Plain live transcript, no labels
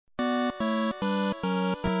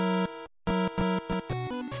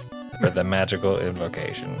for the magical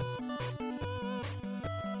invocation.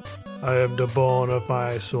 I am the bone of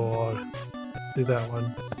my sword. Do that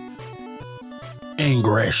one.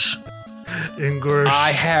 English. English.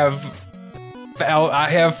 I have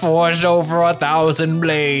forged over 1,000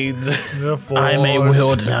 blades. I may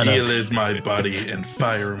wield none Steel of. is my body and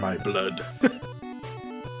fire my blood.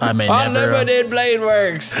 I may never. Unlimited blade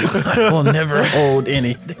works. Will never hold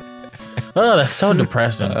anything. Oh, that's so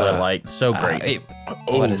depressing, but like so great.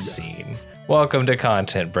 What a scene. Welcome to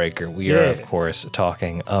Content Breaker. We are, of course,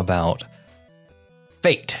 talking about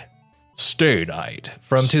Fate Stay Night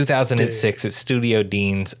from 2006 at Studio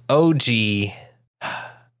Dean's OG.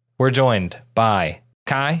 We're joined by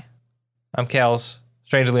Kai. I'm Kels.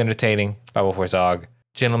 Strangely entertaining. Bible Force Og.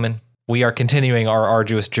 Gentlemen, we are continuing our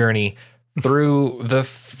arduous journey through the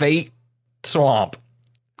Fate Swamp.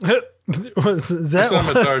 Is For that some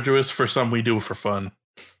what? it's arduous, for some we do for fun.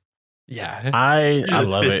 Yeah. I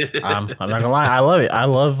love it. I'm not gonna lie, I love it. I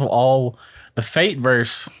love all the Fate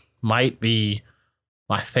verse. Might be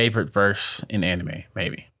my favorite verse in anime,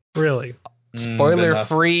 maybe. Really? Spoiler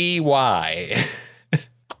free. Why?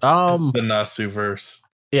 The Natsu verse.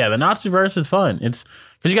 Yeah, the Natsu verse is fun. It's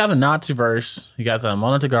because you got the Natsu verse, you got the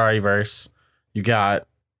Monogatari verse, you got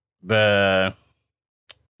the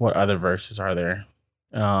what other verses are there?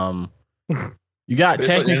 You got It's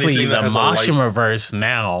like technically anything the that has a light. Mashima verse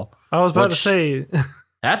now. I was about to Which- say.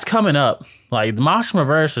 That's coming up. Like the Mashima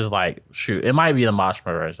verse is like, shoot, it might be the Mashima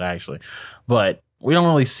verse actually, but we don't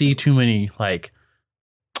really see too many like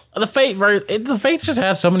the Fate verse. The Fate just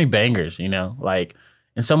has so many bangers, you know, like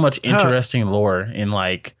and so much interesting lore. And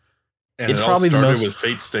like, And It's it probably all the started most- with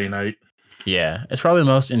Fate Stay Night. yeah, it's probably the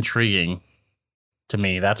most intriguing to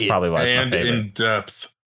me. That's probably why it's my And favorite. in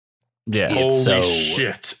depth. Yeah, It's Holy so-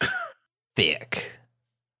 shit. Thick.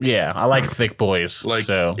 yeah, I like thick boys. Like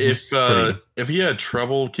so if pretty. if you had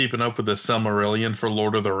trouble keeping up with the Silmarillion for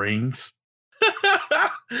Lord of the Rings,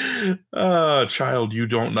 child, you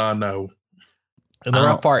don't not know. And the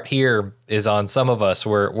rough part here is on some of us.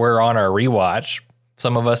 We're on our rewatch.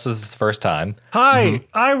 Some of us is the first time. Hi,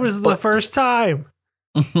 I was the first time.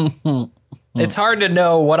 It's hard to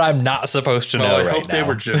know what I'm not supposed to know Well, I right hope they now.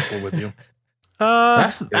 were gentle with you.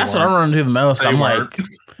 that's what I run into the most. They I'm weren't. like,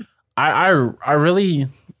 I really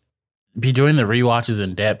be doing the rewatches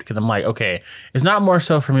in depth because I'm like, okay, it's not more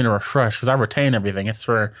so for me to refresh because I retain everything. It's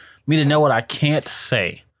for me to know what I can't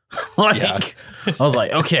say. Like, Yeah. I was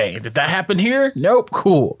like, okay, did that happen here? Nope,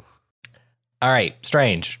 cool. All right,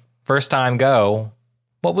 Strange. First time go.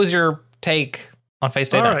 What was your take on Face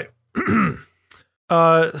Day All Night?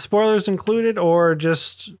 right. Spoilers included or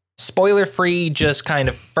just Spoiler free, just kind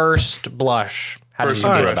of first blush. How did First you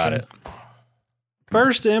feel impression. about it?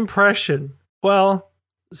 first impression? Well,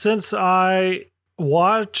 since I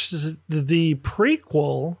watched the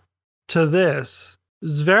prequel to this,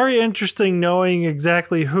 it's very interesting knowing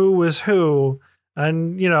exactly who was who.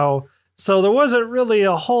 And, you know, so there wasn't really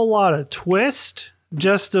a whole lot of twist,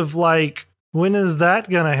 just of like, when is that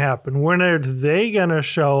going to happen? When are they going to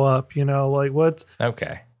show up? You know, like what's.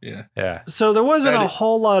 Okay. Yeah. Yeah. So there wasn't That a i-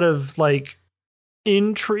 whole lot of like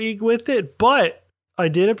intrigue with it, but I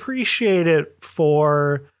did appreciate it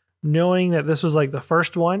for knowing that this was like the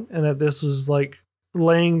first one and that this was like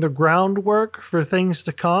laying the groundwork for things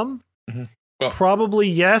to come. Mhm. Well- Probably,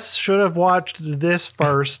 yes, should have watched this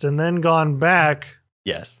first and then gone back.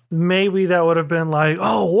 Yes. Maybe that would have been like,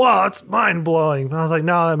 oh, wow, it's mind blowing. But I was like,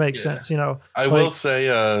 no, that makes Yeah. sense. You know, I Like- will say,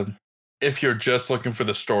 if you're just looking for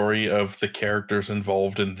the story of the characters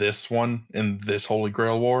involved in this one, in this Holy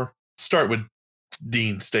Grail War, start with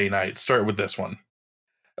Dean Stay Night. Start with this one.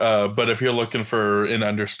 But if you're looking for an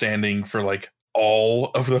understanding for like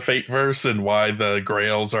all of the Fate verse and why the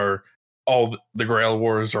Grails are all the Grail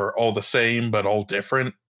Wars are all the same but all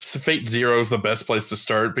different, Fate Zero is the best place to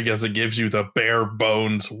start because it gives you the bare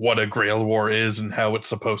bones what a Grail War is and how it's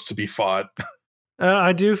supposed to be fought.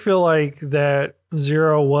 I do feel like that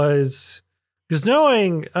Zero was because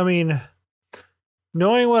knowing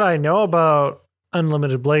what I know about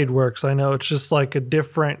Unlimited Blade Works, I know it's just like a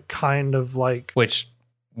different kind of like, Which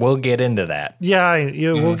we'll get into that. yeah,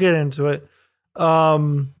 we'll get into it.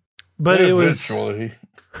 But it was, Eventually.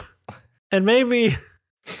 and maybe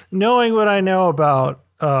knowing what I know about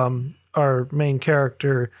our main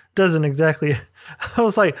character doesn't exactly. I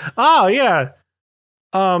was like, oh yeah,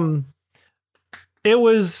 it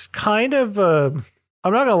was kind of a.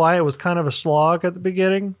 I'm not gonna lie, it was kind of a slog at the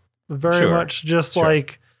beginning. Very Sure. much just Sure.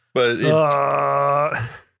 like, But it's uh,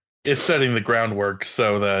 setting the groundwork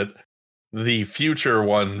so that the future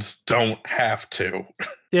ones don't have to.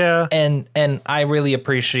 yeah, And I really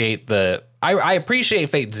appreciate I appreciate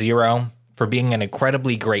Fate Zero for being an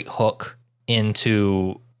incredibly great hook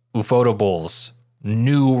into Ufotable's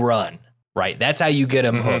new run, right? That's how you get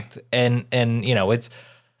him hooked. And it's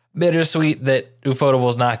bittersweet that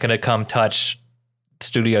Ufotable's not going to come touch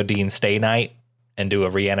Studio Dean Stay Night and do a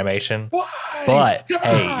reanimation. Why? But God.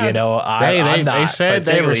 hey, I'm not they said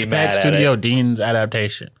they particularly mad respect at Studio it. Dean's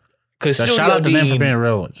adaptation. Because So shout Studio out to them for Dean, being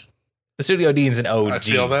real ones. Studio Dean's an OG. I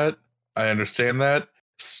feel that. I understand that.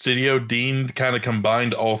 Studio Dean kind of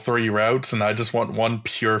combined all three routes, and I just want one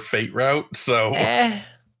pure Fate route. So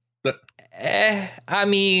I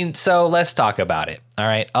mean, so let's talk about it. All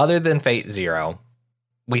right. Other than Fate Zero,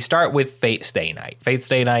 we start with Fate Stay Night. Fate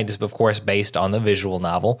Stay Night is, of course, based on the visual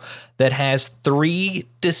novel that has 3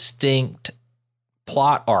 distinct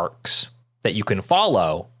plot arcs that you can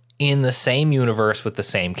follow in the same universe with the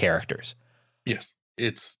same characters. yes,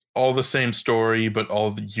 it's all the same story, but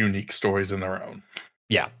all the unique stories in their own.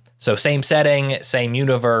 Yeah. So same setting, same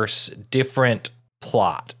universe, different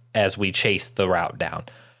plot as we chase the route down.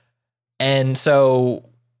 And so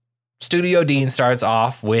Studio Dean starts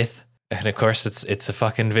off with, and of course it's a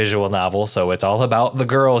fucking visual novel, so it's all about the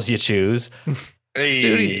girls you choose.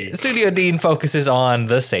 Hey. Studio Dean focuses on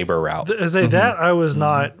the saber route. That I was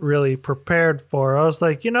not really prepared for. I was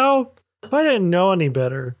like, if I didn't know any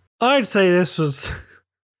better, I'd say this was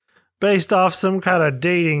based off some kind of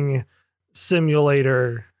dating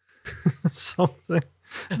simulator something.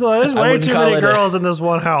 So there's way wouldn't too call many it girls in this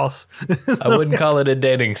one house. I wouldn't call it a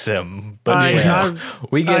dating sim, but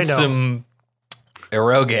we I get know. some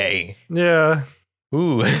eroge. Yeah.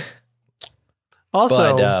 Ooh.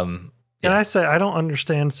 Also, But can I say I don't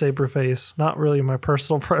understand Saberface? Not really my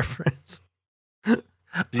personal preference. Do you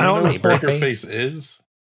I know don't what know. Saberface is?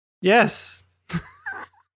 Yes.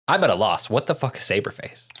 I'm at a loss. What the fuck is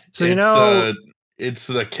Saberface? So It's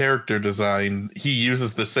the character design. He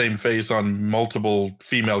uses the same face on multiple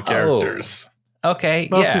female characters. Okay,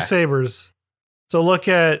 mostly yeah. sabers. So look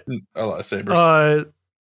at A lot of sabers.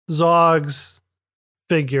 Zog's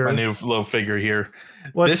figure. My new little figure here.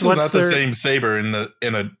 What's This is not their- the same saber in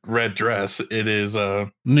a red dress. It is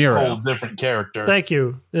a Nero. whole different character. Thank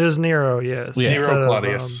you. It is Nero. Yes. Yeah. Instead Nero of,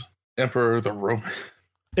 Claudius, Emperor of the Roman.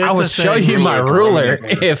 it's I would the show same you my ruler, ruler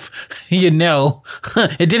if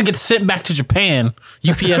it didn't get sent back to Japan.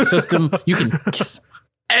 UPS system, you can kiss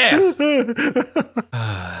my ass.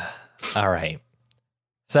 All right.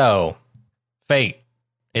 So, Fate.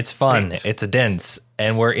 It's fun. Fate. It's dense.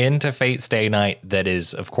 And we're into Fate Stay Night that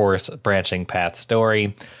is, of course, a branching path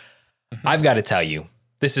story. I've got to tell you,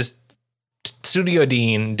 this is Studio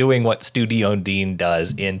Dean doing what Studio Dean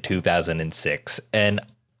does in 2006. And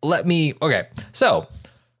okay. So,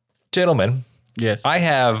 gentlemen, Yes. I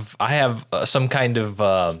have some kind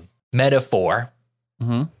of metaphor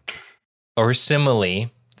Mhm. or simile,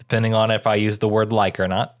 depending on if I use the word like or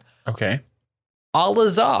not. Okay. A la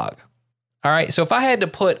Zog. All right. So if I had to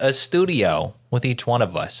put a studio with each one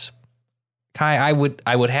of us, Kai, I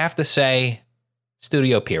would have to say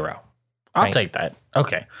Studio Pyro. I'll Right. take that.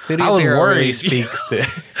 Okay. Studio I was Pyro really worried. speaks to.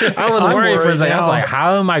 I was I'm worried for a worried second. I was now. like,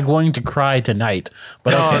 how am I going to cry tonight?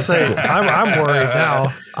 But No, okay. it's like, I'm worried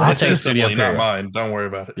now. I'll It's take just Studio simply not Pyro. mine. Don't worry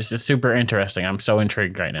about it. This is super interesting. I'm so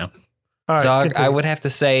intrigued right now. All right, Zog, I continue. would have to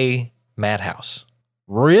say Madhouse.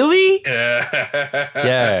 Really?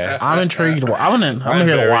 Yeah. I'm intrigued. I'm gonna hear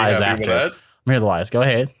the very whys happy with after. I'm that. gonna hear the whys. Go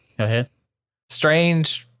ahead. Go ahead.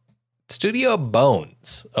 Strange Studio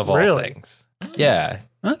Bones of all Really? things. Yeah.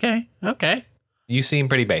 Okay. Okay. You seem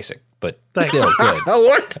pretty basic, but Thanks. still good.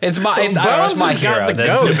 What? It's my Bones my has got hero. the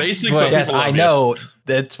That's, goat. Basic, But- but yes, people I love know.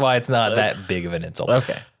 That's why it's not that big of an insult.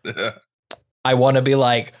 Okay. you. I want to be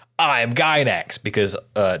like, I'm Gynax because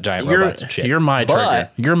giant robots and shit. You're my But- trigger.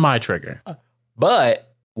 You're my trigger.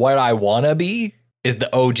 But what I want to be is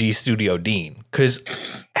the OG Studio Dean. Because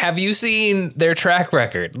have you seen their track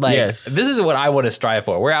record? Like, Yes. this is what I want to strive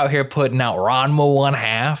for. We're out here putting out Ranma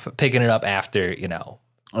 1/2, picking it up after,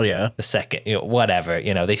 Oh yeah. the second, whatever.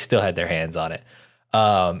 They still had their hands on it.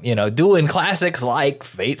 Doing classics like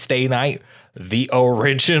Fate Stay Night, the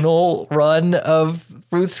original run of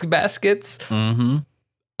Fruits Baskets. Mm-hmm.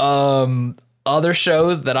 Other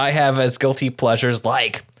shows that I have as guilty pleasures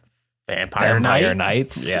like Vampire Vampire Night.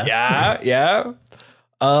 Nights. Yeah. Yeah.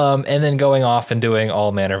 And then going off and doing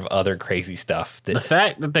all manner of other crazy stuff. The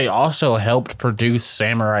fact that they also helped produce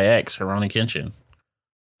Samurai X for Rurouni Kenshin.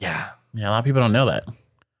 Yeah. Yeah, a lot of people don't know that.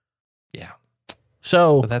 Yeah.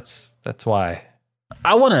 So But that's why.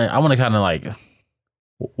 I wanna kind of like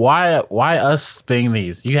why us being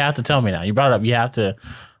these? You have to tell me now. You brought it up. You have to.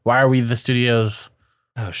 Why are we the studios?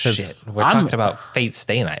 Oh shit. We're I'm- talking about Fate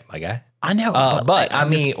Stay Night, my guy. I know, But I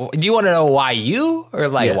I'm just- mean, do you want to know why you or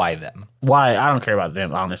like Yes. why them? why I don't care about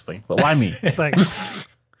them, honestly. But why me? Thanks.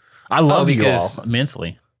 I love you because- all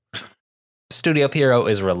immensely. Studio Pierrot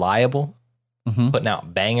is reliable, Mm-hmm. putting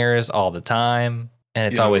out bangers all the time, and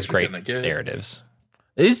it's You know always what you're great gonna get. narratives.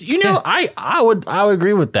 I would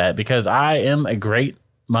agree with that because I am a great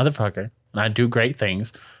motherfucker and I do great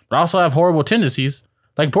things, but I also have horrible tendencies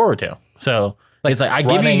like Boruto. So it's like I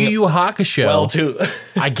give running you Yu Yu Hakusho, Well, too.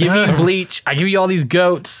 I give you Bleach, I give you all these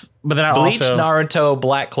goats, but then I Bleach, also Naruto,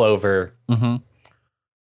 Black Clover, Mhm.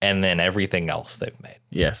 and then everything else they've made.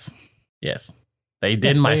 Yes, they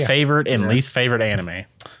did my yeah. favorite and Yeah. least favorite anime.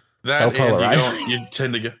 That So and polarized. you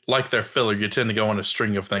tend to get like their filler. You tend to go on a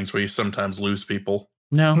string of things where you sometimes lose people.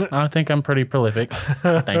 No, I think I'm pretty prolific.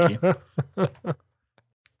 Thank you.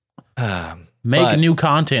 Make But new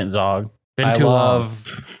content, Zog. Been I too long.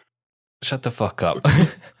 love. Shut the fuck up.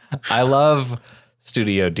 I love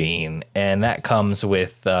Studio Dean, and that comes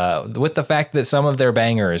with the fact that some of their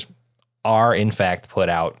bangers are in fact put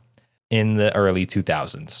out in the early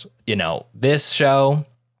 2000s. You know, this show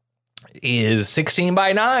is 16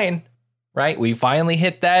 by 9, right? We finally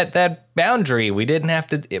hit that boundary. We didn't have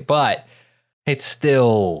to, but it's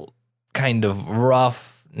still kind of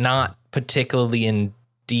rough, not particularly in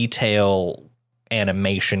detail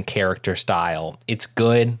animation character style. It's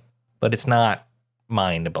good, but it's not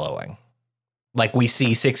mind blowing. Like we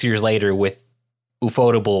see 6 years later with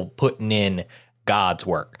Ufotable putting in God's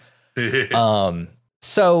work.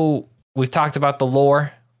 So we've talked about the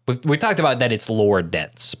lore. We talked about that it's lore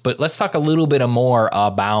dense, but let's talk a little bit more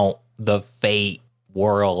about the Fate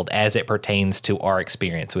world as it pertains to our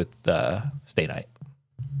experience with the Stay Night.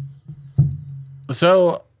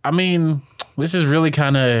 So, I mean, this is really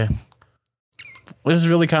kind of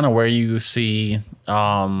where you see a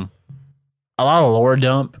lot of lore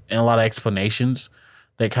dump and a lot of explanations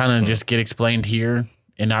that kind of just get explained here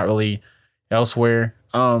and not really elsewhere.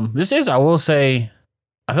 This is, I will say,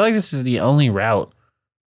 I feel like this is the only route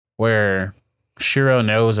where Shiro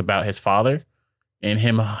knows about his father and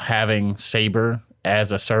him having Saber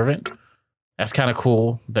as a servant. That's kind of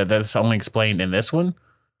cool that that's only explained in this one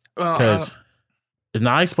because it's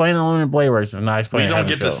not explained in Limited Blade Works. It's not we explained. don't in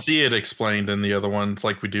get to Heaven's see it explained in the other ones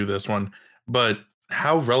like we do this one. But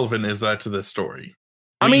how relevant is that to this story?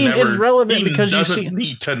 I mean, it's relevant he because you doesn't see.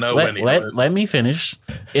 need to know Let, any of let, it. let me finish.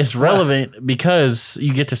 It's relevant because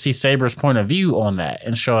you get to see Saber's point of view on that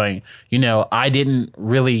and showing, I didn't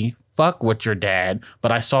really fuck with your dad,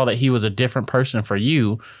 but I saw that he was a different person for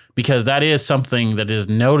you because that is something that is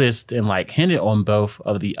noticed and like hinted on both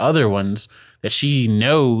of the other ones that she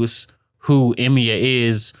knows who Emiya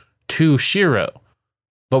is to Shiro.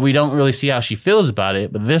 But we don't really see how she feels about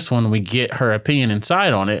it. But this one, we get her opinion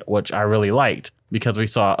inside on it, which I really liked because we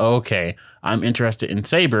saw, okay, I'm interested in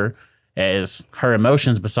Saber as her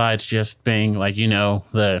emotions besides just being like,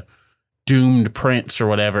 the doomed prince or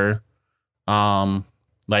whatever.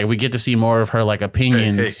 Like we get to see more of her like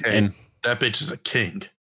opinions Hey, and that bitch is a king.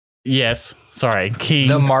 yes, sorry, king,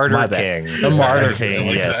 The Martyr my bad. King. The Martyr I King,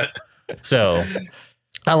 like yes. that. So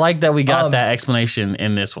I like that we got that explanation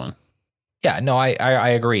in this one. Yeah, no, I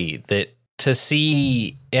agree that to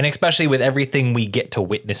see, and especially with everything we get to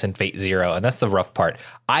witness in Fate Zero, and that's the rough part.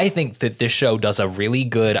 I think that this show does a really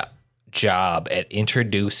good job at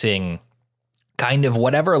introducing kind of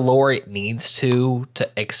whatever lore it needs to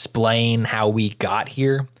explain how we got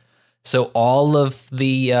here. So all of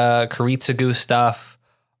the Kuritsugu stuff,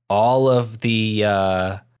 all of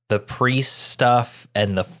the priest stuff,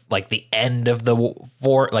 and the end of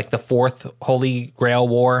the fourth Holy Grail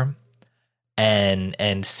War.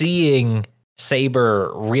 And seeing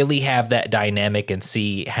Saber really have that dynamic and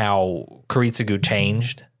see how Kuritsugu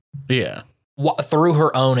changed Yeah. through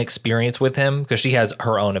her own experience with him, because she has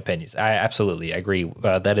her own opinions. I absolutely agree.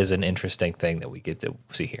 That is an interesting thing that we get to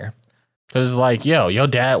see here. Because like, your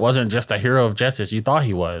dad wasn't just a hero of justice you thought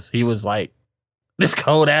he was. He was like this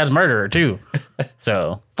cold ass murderer too.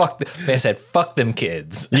 So They said, fuck them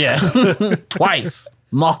kids. yeah, twice,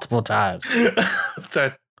 multiple times.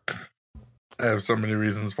 That I have so many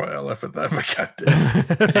reasons why I left it that, but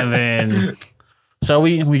goddamn. And then, so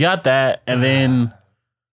we got that, and then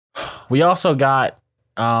we also got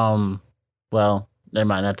well, never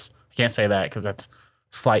mind. I can't say that because that's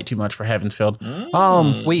slight too much for Heavensfield.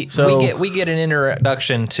 We get an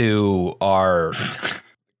introduction to our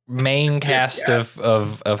main cast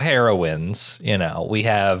of heroines. We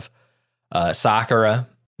have Sakura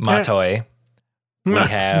Matoi. We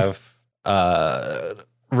have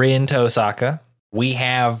Rin Tosaka. We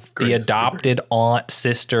have the Great adopted aunt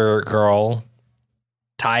sister girl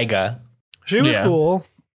Taiga. She was Yeah. cool.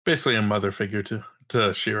 Basically a mother figure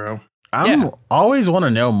to Shiro. I always want to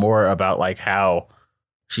know more about like how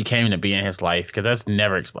she came to be in his life? Because that's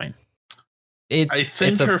never explained. I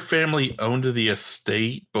think her family owned the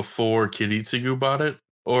estate before Kiritsugu bought it,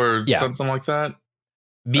 or something like that.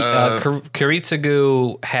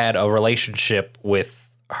 Kiritsugu had a relationship with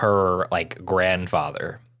her like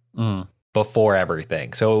grandfather before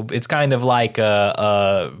everything, so it's kind of like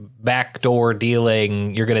a backdoor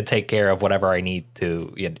dealing. You're gonna take care of whatever I need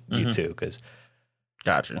to you to, because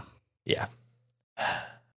gotcha. Yeah.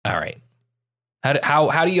 All right.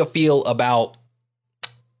 How do you feel about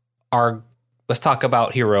our? Let's talk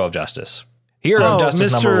about Hero of Justice. Hero of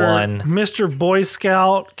Justice number 1. Mr. Boy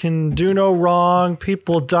Scout can do no wrong.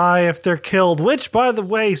 People die if they're killed, which, by the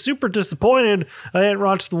way, super disappointed. I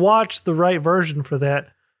didn't watch the right version for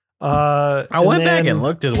that. I went back and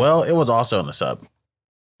looked as well. It was also in the sub.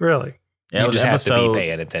 Really? Yeah, you just have to be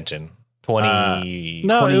paying attention. 21?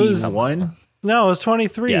 No, it was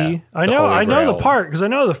 23. Yeah, I know the part because I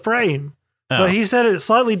know the frame. Oh. But he said it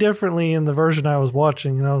slightly differently in the version I was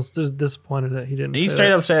watching, and I was just disappointed that he didn't. He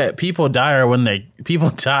straight up said people die when they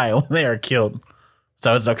are killed,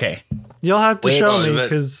 so it's okay. You'll have to show me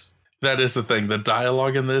because that is the thing. The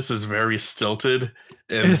dialogue in this is very stilted,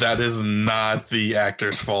 and that is not the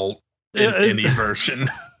actor's fault in any version.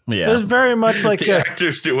 Yeah, it's very much like the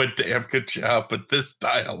actors do a damn good job, but this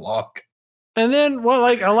dialogue. And then I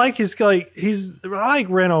like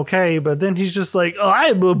Ren okay, but then he's just like, oh,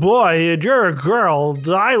 I'm a boy and you're a girl.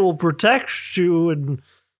 I will protect you, and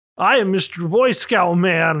I am Mr. Boy Scout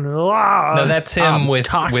Man. Ah. No, that's him with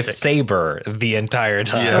Saber the entire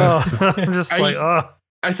time. Yeah. I'm just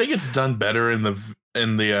I think it's done better in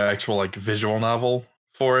the actual like visual novel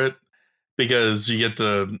for it, because you get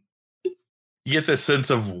this sense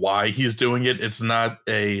of why he's doing it. It's not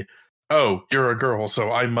oh, you're a girl,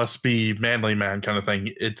 so I must be manly man kind of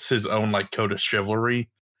thing. It's his own like code of chivalry,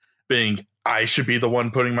 being I should be the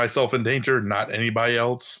one putting myself in danger, not anybody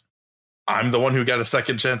else. I'm the one who got a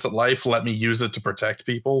second chance at life. Let me use it to protect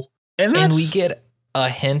people. And we get a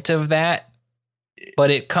hint of that,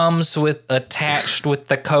 but it comes attached with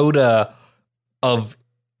the coda of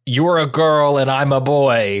you're a girl and I'm a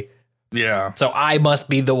boy. Yeah. So I must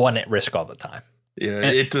be the one at risk all the time. Yeah,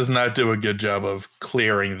 it does not do a good job of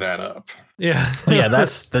clearing that up. Yeah. Yeah,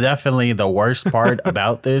 that's definitely the worst part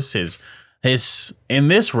about this is in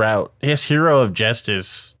this route, his Hero of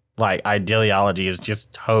Justice like ideology is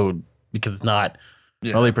just hoed because it's not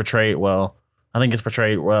really portrayed well. I think it's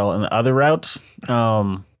portrayed well in the other routes.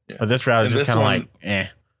 But this route is just kind of like, eh.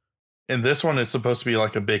 In this one, it's supposed to be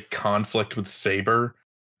like a big conflict with Saber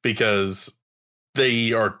because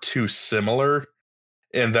they are too similar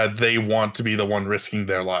in that they want to be the one risking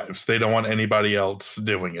their lives. They don't want anybody else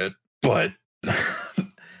doing it. But how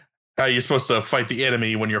are you supposed to fight the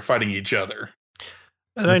enemy when you're fighting each other?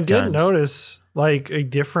 And I did notice like a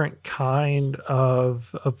different kind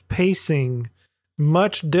of pacing,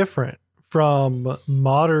 much different from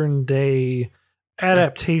modern day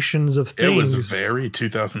adaptations of things. It was very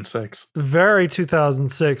 2006. Very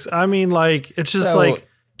 2006. I mean, like, it's just like,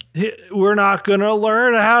 we're not going to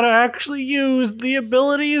learn how to actually use the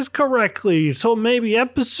abilities correctly. So maybe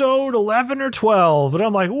episode 11 or 12. And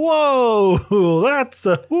I'm like, whoa, that's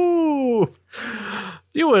whoo.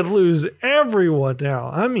 You would lose everyone now.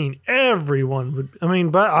 I mean, everyone would. I mean,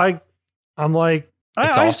 but I'm like,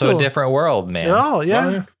 it's also a different world, man. Oh, yeah.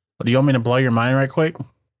 Well, do you want me to blow your mind right quick?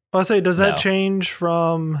 I'll say, does that change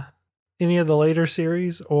from any of the later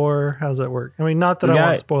series, or how does that work? I mean, not that I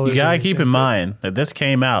want spoilers. You gotta keep in mind that this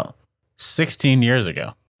came out 16 years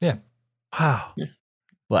ago. Yeah. Wow.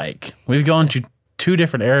 Like, we've gone to two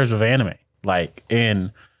different eras of anime. Like,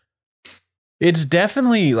 it's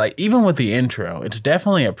definitely, like, even with the intro, it's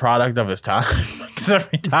definitely a product of its time. Because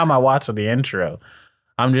every time I watch the intro,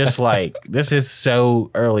 I'm just like, this is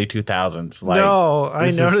so early 2000s. Like, no,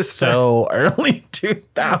 I noticed so early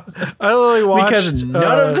 2000s. I literally watched because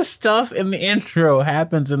none of the stuff in the intro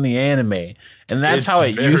happens in the anime, and that's how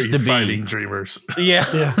it used to be. Fighting Dreamers.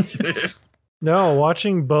 Yeah. No,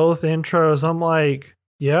 watching both intros, I'm like,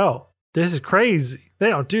 yo, this is crazy.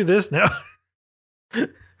 They don't do this now.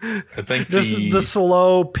 I think the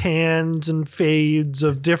slow pans and fades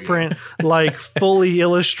of different, like, fully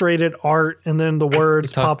illustrated art, and then the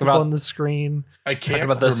words pop up on the screen. I can't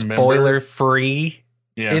about the spoiler-free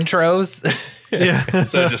intros. Yeah,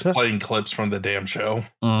 instead of just playing clips from the damn show.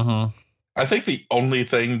 Mm-hmm. I think the only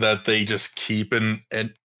thing that they just keep in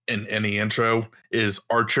any intro is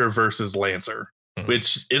Archer versus Lancer,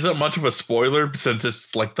 which isn't much of a spoiler since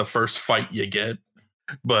it's like the first fight you get,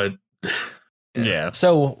 but. Yeah.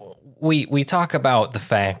 So we talk about the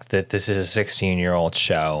fact that this is a 16-year-old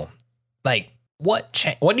show. Like, what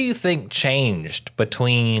do you think changed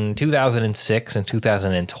between 2006 and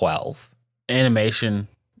 2012? Animation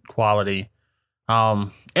quality.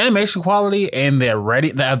 Animation quality and the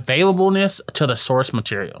availableness to the source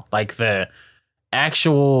material. Like the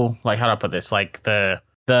actual, like, how do I put this? Like the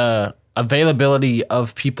availability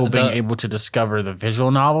of people being able to discover the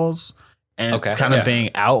visual novels and kind of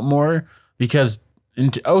being out more, because in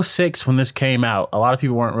 2006 when this came out, a lot of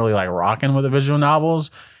people weren't really like rocking with the visual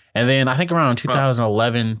novels. And then I think around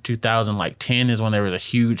 2011, 2010 is when there was a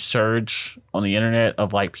huge surge on the internet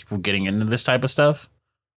of like people getting into this type of stuff.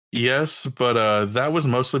 Yes, but that was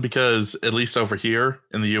mostly because, at least over here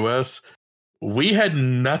in the US, we had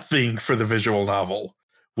nothing for the visual novel.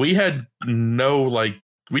 We had no, like,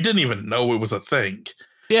 we didn't even know it was a thing.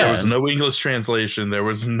 Yeah. There was no English translation. There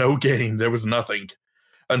was no game. There was nothing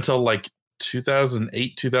until like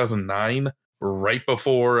 2008, 2009, right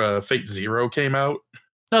before Fate Zero came out.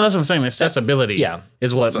 No, that's what I'm saying. The accessibility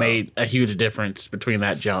is what made a huge difference between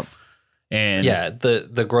that jump. And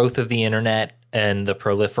the growth of the internet and the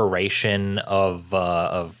proliferation of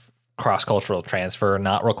cross-cultural transfer,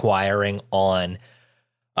 not requiring on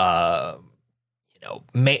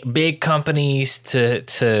big companies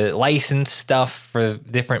to license stuff for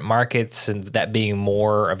different markets, and that being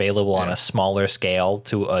more available on a smaller scale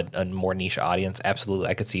to a more niche audience. Absolutely,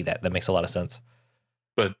 I could see that. That makes a lot of sense.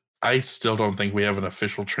 But I still don't think we have an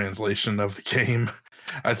official translation of the game.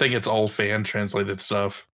 I think it's all fan translated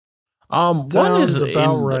stuff. One is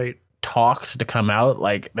about right. Talks to come out,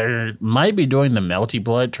 like they might be doing the Melty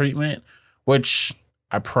Blood treatment, which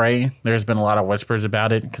I pray. There's been a lot of whispers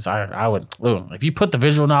about it, because I would, if you put the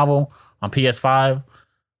visual novel on PS5,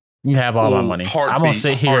 you have all my money. I'm gonna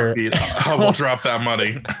sit here. I will drop that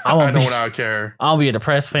money. I don't want to care. I'll be a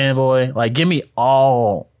depressed fanboy. Like, give me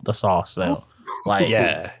all the sauce though. Like,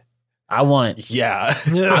 I want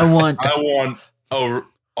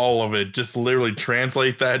all of it. Just literally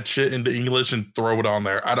translate that shit into English and throw it on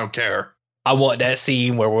there. I don't care. I want that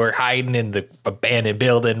scene where we're hiding in the abandoned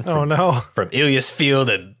building from Ilias Field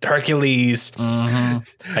and Hercules.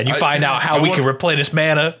 Mm-hmm. And you find out how we can replenish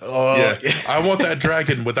mana. I want that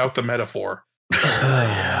dragon without the metaphor.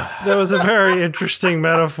 That was a very interesting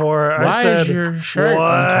metaphor. Why is your shirt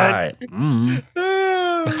untied?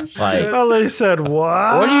 Like, they said,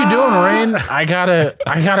 what? What are you doing, Rain? I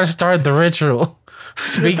gotta start the ritual.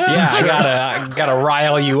 I gotta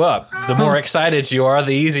rile you up. The more excited you are,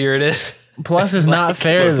 the easier it is. Plus, it's not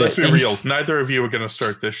fair. Let's be real. Neither of you are gonna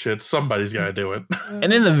start this shit. Somebody's gotta do it.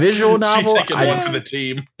 And in the visual novel, she's taking one for the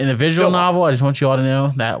team. In the visual novel, I just want you all to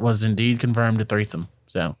know that was indeed confirmed a threesome.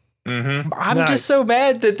 So I'm just so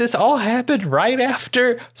mad that this all happened right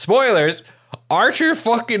after spoilers. Archer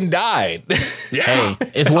fucking died. Hey,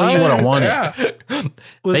 it's what you would have wanted.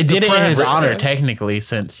 They did it in his honor, technically,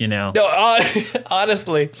 since, No,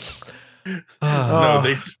 honestly.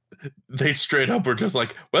 No, they straight up were just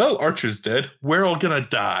like, well, Archer's dead. We're all gonna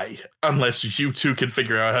die unless you two can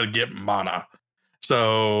figure out how to get mana.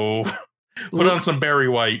 So put on some Barry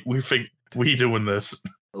White. We doing this.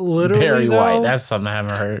 Literally, Barry White. That's something I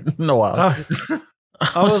haven't heard in a while.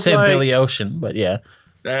 I would say Billy Ocean, but yeah.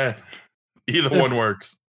 Either one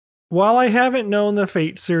works. While I haven't known the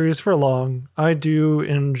Fate series for long, I do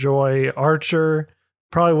enjoy Archer.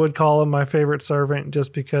 Probably would call him my favorite servant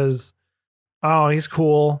just because, he's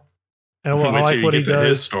cool. And I like what he does.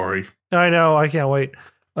 His story. I know. I can't wait.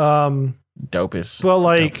 Dopest. Well,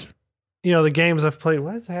 the games I've played.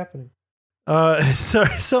 What is happening?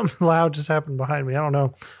 Sorry, something loud just happened behind me. I don't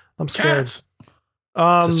know. I'm scared. It's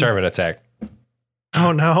a servant attack.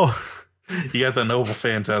 Oh no! You got the noble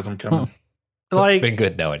phantasm coming. Like, been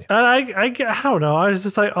good knowing you. And I don't know. I was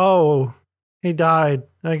just like, he died.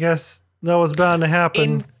 I guess that was bound to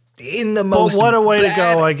happen. In the most. But what a way to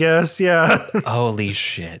go, I guess. Yeah. Holy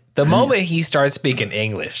shit! The moment he starts speaking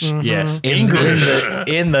English, yes,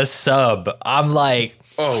 in the sub, I'm like,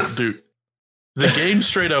 oh, dude. The game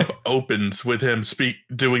straight up opens with him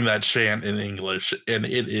doing that chant in English, and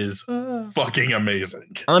it is fucking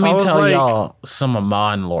amazing. Let me tell y'all some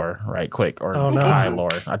Amon lore right quick, or Kai lore.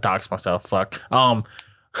 I doxed myself. Fuck.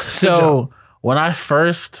 So when I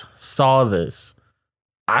first saw this,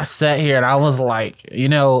 I sat here and I was like,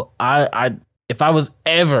 I if I was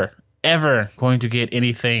ever going to get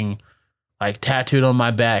anything like tattooed on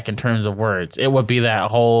my back in terms of words, it would be that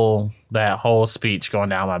whole speech going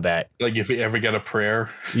down my back. Like if you ever get a prayer.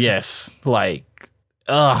 Yes. Like,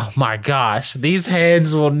 oh my gosh, these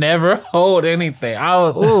hands will never hold anything. I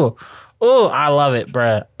love it,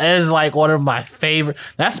 bruh. It is like one of my favorite.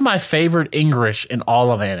 That's my favorite English in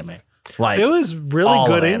all of anime. Like, it was really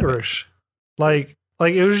good English. Like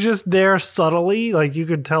Like it was just there subtly, like you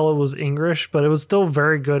could tell it was English, but it was still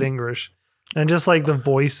very good English, and just like the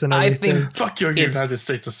voice and I everything. think Fuck your It's- United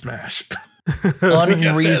States of Smash.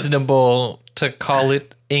 unreasonable to call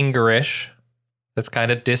it English. That's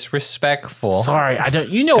kind of disrespectful. Sorry, I don't.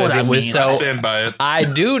 You know what 'Cause I it was mean? so- I stand by it. I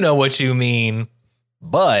do know what you mean,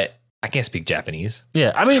 but I can't speak Japanese.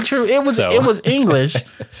 Yeah, I mean, true. It was So- it was English.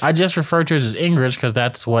 I just referred to it as English because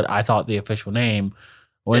that's what I thought the official name.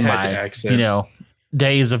 When It had my the accent.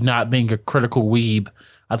 days of not being a critical weeb,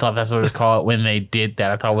 I thought that's what it was called when they did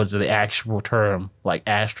that. I thought it was the actual term, like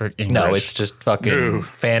asterisk English. No, it's just fucking No.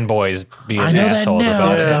 fanboys being I know that assholes now.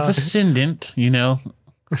 about because it. I'm ascendant,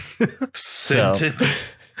 Sentient.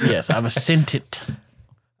 Yes, I'm ascendant.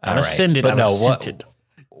 I'm All right. ascendant. But I'm no, what? ascendant.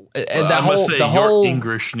 And I must say, the your whole,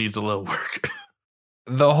 English needs a little work.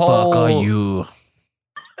 the whole, Fuck are you?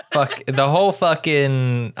 the whole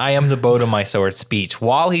fucking I am the bow to my sword speech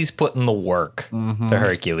while he's putting the work Mm-hmm. to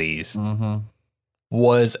Hercules Mm-hmm.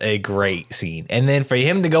 was a great scene. And then for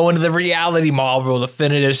him to go into the reality model to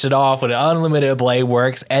finish it off with unlimited blade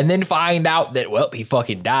works and then find out that, well, he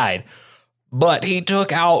fucking died. But he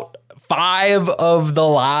took out 5 of the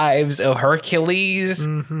lives of Hercules.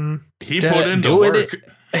 Mm-hmm. He To put into do it-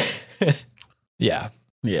 work. Yeah.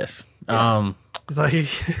 Yes. It's like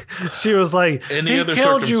she was like, Any he other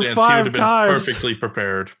killed circumstance, you he would 5 have been times. perfectly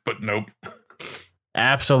prepared. But nope.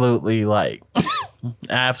 Absolutely, like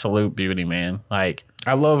absolute beauty, man. Like,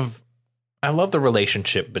 I love the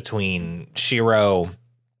relationship between Shiro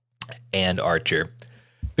and Archer.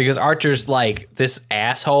 Because Archer's like this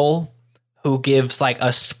asshole who gives like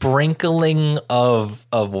a sprinkling of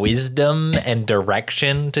wisdom and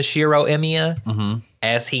direction to Shiro Emiya mm-hmm,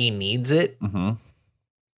 as he needs it. mm-hmm.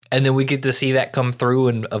 And then we get to see that come through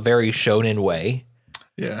in a very shonen way.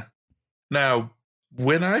 Yeah. Now,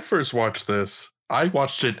 when I first watched this, I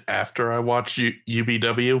watched it after I watched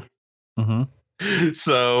UBW. Mm-hmm.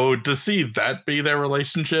 So to see that be their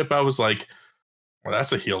relationship, I was like, well,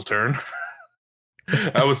 that's a heel turn.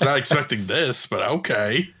 I was not expecting this, but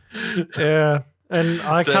okay. Yeah. And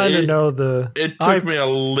I So kind of it- know the. It took me a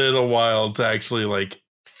little while to actually like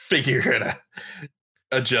figure it out,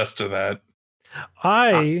 adjust to that.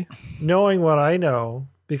 Knowing what I know,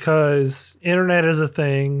 because internet is a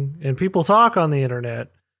thing and people talk on the internet,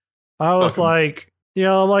 I was Fuck 'em. like,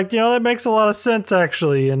 that makes a lot of sense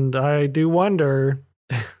actually. And I do wonder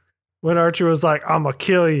when Archer was like, I'm gonna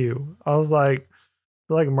kill you. I was like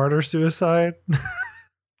murder suicide.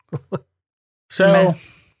 So,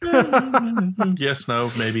 Yes, no,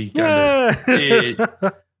 maybe. Kind Yeah.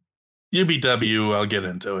 UBW, I'll get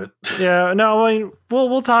into it. Yeah, no, I mean,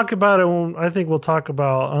 we'll talk about it when I think we'll talk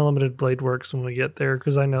about Unlimited Blade Works when we get there,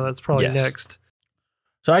 because I know that's probably Yes. next.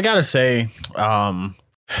 so I gotta say,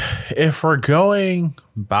 if we're going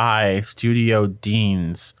by Studio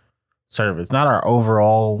Dean's servants, not our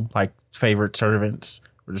overall like favorite servants,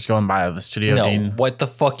 we're just going by the Studio No, Dean. what the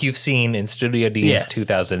fuck you've seen in Studio Dean's Yes.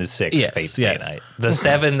 2006 Yes, Fate yes. Stay Night. The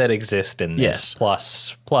 7 that exist in this,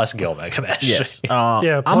 Yes. plus Gilgamesh. Yes.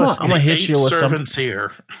 Yeah, I'm plus gonna hit 8 you with something. servants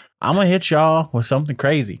here. I'm gonna hit y'all with something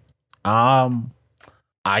crazy. I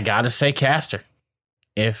gotta say Caster,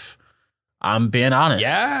 if I'm being honest.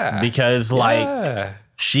 Yeah. Because like Yeah.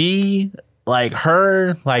 she like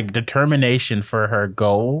her like determination for her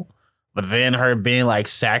goal, but then her being like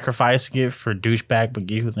sacrificing it for douchebag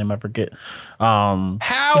McGee, whose name I forget.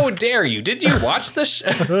 How dare you? Did you watch the show?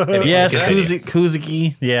 Yes, Continue.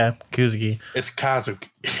 Kuzuki. Yeah, Kuzuki. It's Kazuki.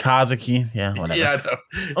 Kazuki. Yeah, whatever. Yeah,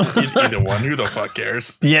 I know. Either one. Who the fuck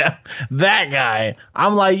cares? Yeah, that guy.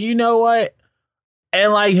 I'm like, you know what?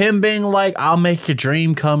 And like him being like, I'll make your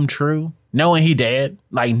dream come true, knowing he dead.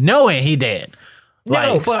 Like knowing he dead.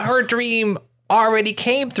 No, Like, but her dream already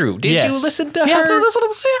came through. Did Yes. you listen to yes, her? no, that's what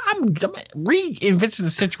I'm saying. I'm reinventing the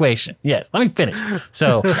situation. Yes, let me finish.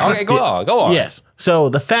 So Okay, go on. Yes. So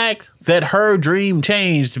the fact that her dream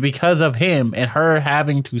changed because of him and her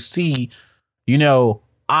having to see,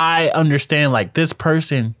 I understand like this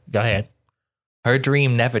person. Go ahead. Her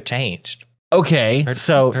dream never changed. Okay, Her-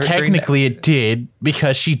 so her dream- technically it did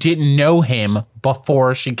because she didn't know him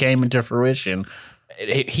before she came into fruition.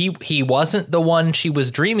 He wasn't the one she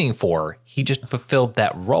was dreaming for. He just fulfilled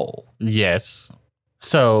that role. Yes.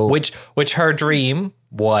 So Which her dream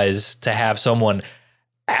was to have someone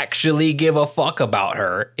actually give a fuck about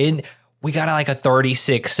her. We got like a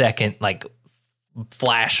 36-second like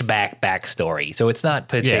flashback backstory. So it's not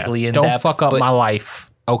particularly in don't depth. fuck up but my life.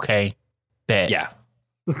 Okay. Bet. Yeah.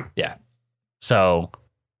 Yeah. So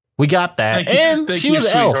we got that. And Thank she you,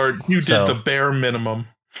 was an elf. sweetheart. You did So- the bare minimum.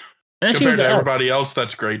 And she Compared was to an elf. everybody else,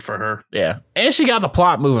 that's great for her. Yeah. And she got the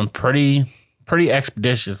plot moving pretty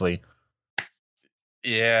expeditiously.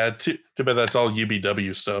 Yeah, too bad that's all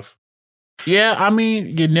UBW stuff. Yeah, I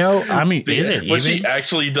mean, is it what even? she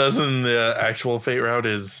actually does in the actual Fate route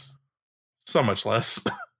is so much less.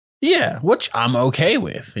 Yeah, which I'm okay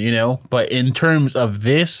with, But in terms of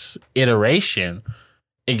this iteration,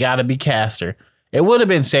 it got to be Caster. It would have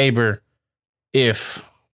been Saber if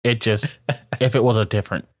it was a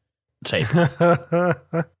different Saber,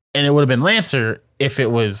 and it would have been Lancer if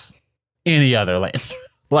it was any other Lancer.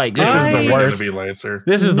 Like this is the worst. Be Lancer.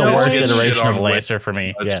 This is the No. worst Gets shit iteration on of Lancer for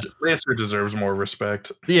me. Yeah, Lancer deserves more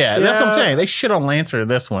respect. yeah, that's what I'm Yeah. saying. They shit on Lancer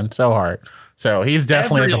this one so hard. So he's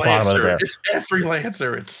definitely Every at the bottom of the Lancer, barrel. it's every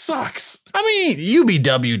Lancer. It sucks. I mean,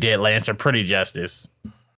 UBW did Lancer pretty justice.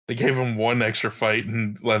 They gave him one extra fight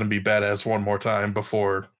and let him be badass one more time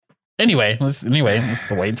before. Anyway, let's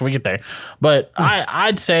wait until we get there. But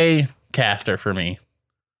I'd say Caster for me.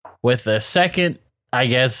 With the second, I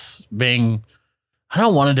guess, being I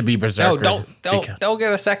don't want it to be Berserker. No, don't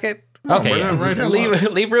give a second. Okay, we're yeah. not right now.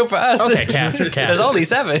 Leave room for us. Okay, Caster. There's only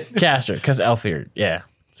 7. Caster, because Elfear. Yeah.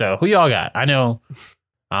 So who y'all got? I know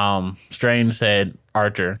Strain said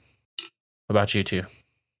Archer. What about you two?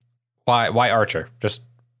 Why Archer? Just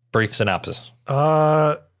brief synopsis.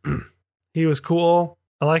 He was cool.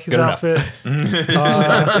 I like his Good enough. outfit.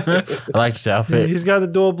 I like his outfit. He's got the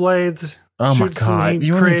dual blades. Oh my shoots and god. he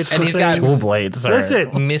You creates and the he's got things. dual blades. Sir.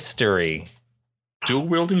 Listen, Mystery. Dual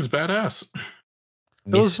wielding's badass.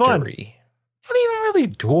 was fun. Mystery. Not even really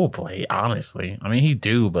dual blade, honestly. I mean, he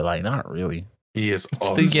do, but like not really. He is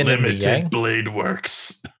It's the yin and the yang. unlimited blade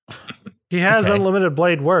works. he has Okay. unlimited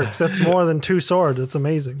blade works. That's more than 2 swords. It's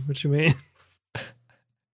amazing. What you mean?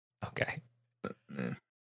 Okay. Mm.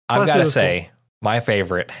 I've Plus got it to was say, my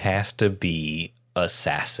favorite has to be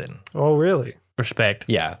Assassin. Oh, really? Respect.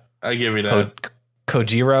 Yeah. I give you that.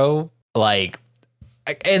 Kojiro, like,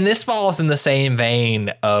 and this falls in the same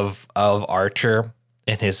vein of Archer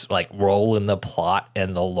and his like role in the plot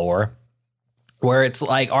and the lore, where it's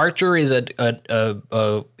like Archer is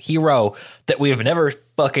a hero that we have never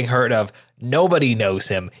fucking heard of. Nobody knows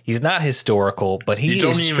him. He's not historical, but he You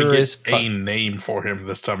don't is even sure get as a name for him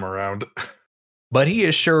this time around. but he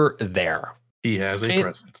is sure there. He has a It-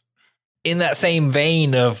 presence. In that same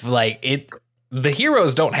vein of like it, the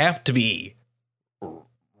heroes don't have to be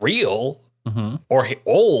real Mm-hmm. or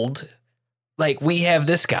old. Like we have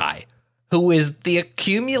this guy who is the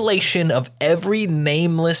accumulation of every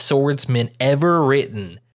nameless swordsman ever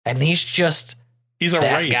written, and he's just He's a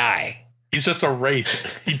that wraith. guy. He's just a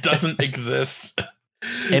wraith. He doesn't exist.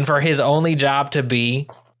 And for his only job to be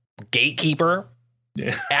gatekeeper,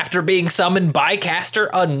 Yeah. after being summoned by Caster,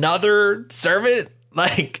 another servant,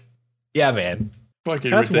 like, yeah, man.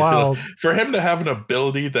 Fucking That's ridiculous. wild. For him to have an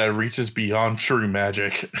ability that reaches beyond true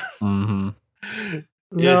magic. Mm-hmm.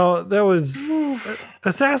 No, that was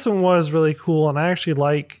Assassin was really cool, and I actually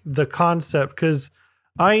like the concept because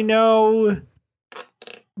I know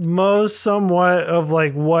somewhat of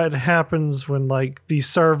like what happens when like these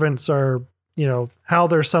servants are, how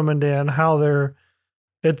they're summoned in, how they're.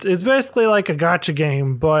 It's basically like a gotcha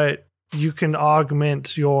game, but you can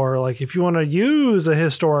augment your like if you want to use a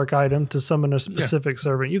historic item to summon a specific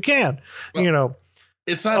servant, you can. Well,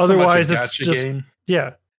 It's not Otherwise, so much a it's gacha just- game.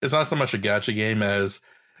 Yeah. It's not so much a gacha game as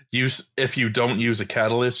if you don't use a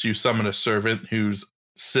catalyst, you summon a servant who's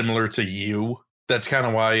similar to you. That's kind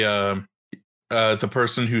of why the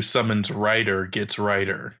person who summons Ryder gets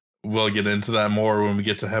Ryder. We'll get into that more when we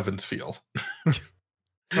get to Heaven's Feel,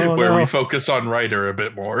 Oh, where no. we focus on Ryder a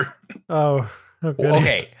bit more. Oh, okay.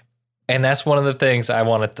 Okay. And that's one of the things I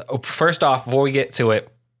wanted to. First off, before we get to it,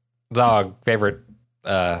 Zog, favorite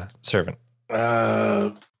servant.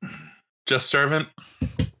 Just servant.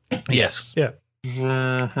 Yes. If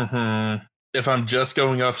I'm just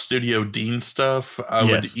going off Studio Dean stuff, I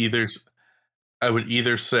Yes. would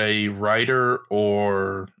either say Ryder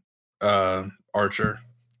or Archer.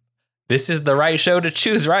 This is the right show to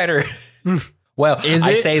choose, Ryder. Well, Is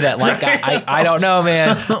I it? say that like I don't know,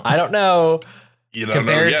 man. I don't know. You don't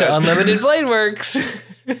Compared know to yet. Unlimited Blade Works.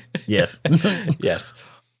 Yes. Yes.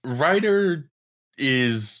 Ryder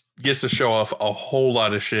gets to show off a whole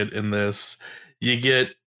lot of shit in this.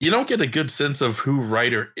 You don't get a good sense of who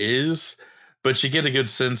Ryder is, but you get a good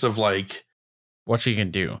sense of like What she can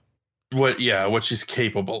do. what she's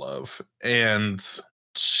capable of. And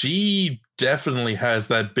she definitely has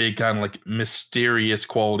that big kind of like mysterious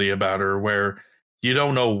quality about her where you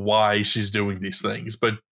don't know why she's doing these things,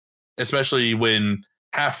 but especially when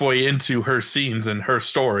halfway into her scenes and her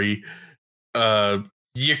story,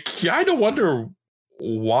 you kind of wonder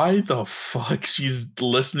why the fuck she's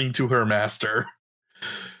listening to her master.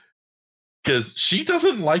 Because she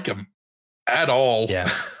doesn't like him at all.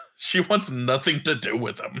 Yeah. She wants nothing to do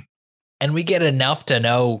with him. And we get enough to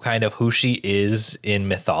know kind of who she is in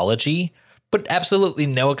mythology, but absolutely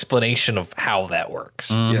no explanation of how that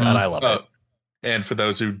works. Mhm. And I love it. And for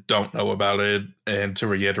those who don't know about it, and to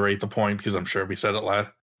reiterate the point, because I'm sure we said it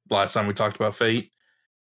last time we talked about Fate,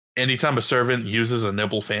 anytime a servant uses a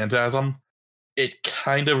nibble phantasm, it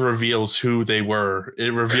kind of reveals who they were.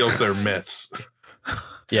 It reveals their myths.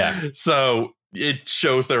 Yeah. So it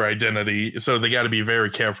shows their identity. So they got to be very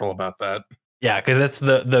careful about that. Yeah, because that's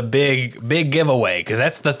the big giveaway, because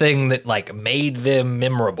that's the thing that like made them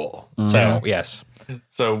memorable. So yes.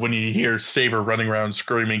 So when you hear Saber running around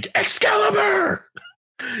screaming, Excalibur,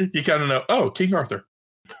 you kind of know, oh, King Arthur.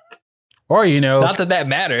 Or, you know, Not that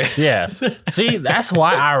matters. yeah. See, that's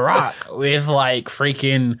why I rock with like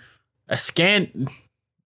freaking a scan.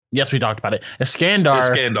 Yes, we talked about it.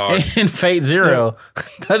 Iskandar. In Fate Zero.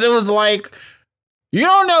 Because it was like, you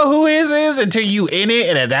don't know who his is until you in it.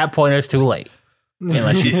 And at that point, it's too late.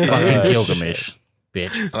 Unless you fucking Gilgamesh,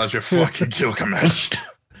 bitch. Unless you're fucking Gilgamesh.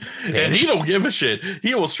 And he don't give a shit.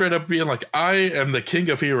 He will straight up be like, I am the king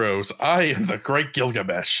of heroes. I am the great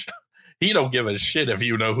Gilgamesh. He don't give a shit if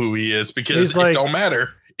you know who he is, because it don't matter.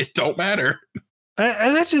 It don't matter.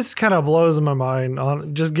 And that just kind of blows my mind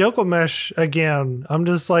on just Gilgamesh again. I'm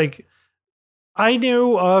just like, I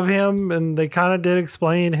knew of him and they kind of did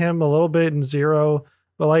explain him a little bit in Zero,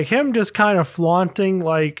 but like him just kind of flaunting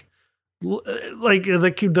like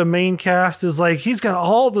the main cast is like, he's got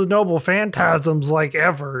all the noble phantasms like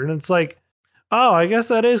ever. And it's like, oh, I guess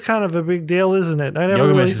that is kind of a big deal, isn't it? I never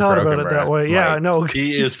Gilgamesh really is thought broken, about it bro. that way. Yeah, Like, no,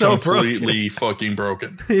 He he's is so completely fucking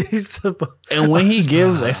broken. He's And when he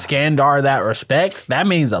gives Iskandar that respect, that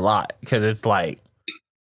means a lot. Because it's like,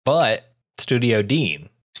 But Studio Dean,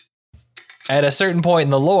 at a certain point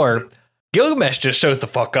in the lore, Gilgamesh just shows the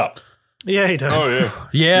fuck up. yeah, he does. Oh, yeah.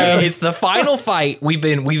 yeah. It's the final fight. We've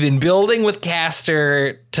been building with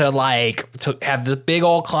Castor to have the big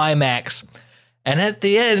old climax, and at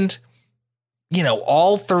the end, you know,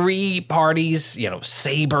 all three parties, you know,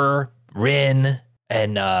 Saber, Rin,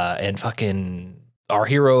 and fucking our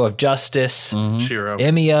hero of justice, Shiro.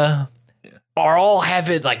 Emiya, are all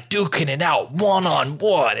having like duking it out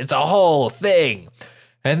 1-on-1. It's a whole thing,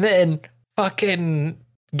 and then fucking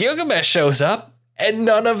Gilgamesh shows up. And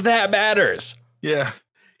none of that matters. Yeah.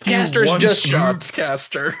 Castor's just shots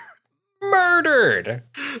Castor. murdered.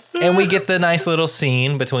 And we get the nice little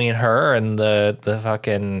scene between her and the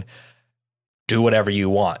fucking do whatever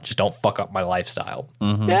you want. Just don't fuck up my lifestyle.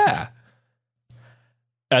 Yeah.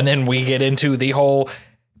 And then we get into the whole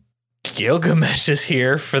Gilgamesh is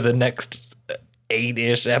here for the next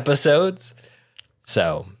 8-ish episodes.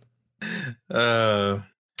 So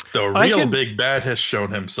the real big bad has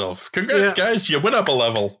shown himself. Congrats, guys. You went up a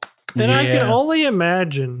level. And I can only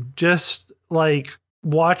imagine just like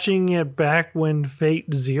watching it back when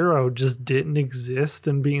Fate Zero just didn't exist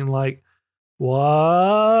and being like,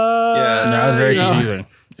 what? Yeah, that was very confusing.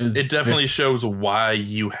 It definitely shows why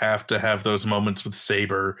you have to have those moments with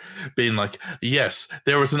Saber being like, yes,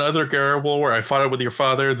 there was another Garble where I fought it with your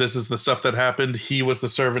father. This is the stuff that happened. He was the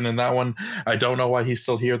servant in that one. I don't know why he's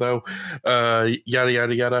still here, though. Yada,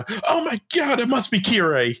 yada, yada. Oh, my God, it must be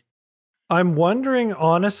Kirei. I'm wondering,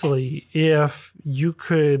 honestly, if you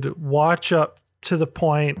could watch up to the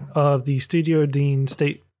point of the Studio Dean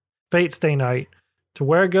Fate Stay Night to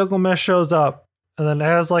where Gilgamesh shows up, and then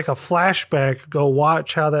as like a flashback, go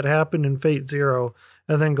watch how that happened in Fate Zero,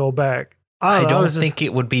 and then go back. I don't think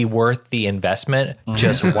it would be worth the investment.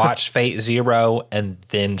 Just watch Fate Zero and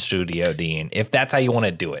then Studio Dean, if that's how you want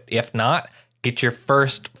to do it. If not, get your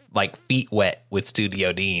first like feet wet with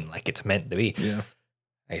Studio Dean, like it's meant to be. Yeah,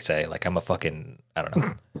 I say, like I'm a fucking, I don't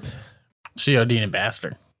know. Studio Dean and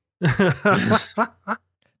bastard.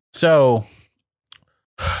 So,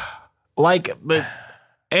 like,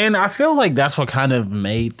 and I feel like that's what kind of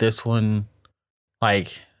made this one,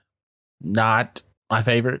 like, not my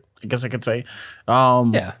favorite, I guess I could say.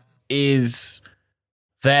 Yeah. Is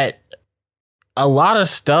that a lot of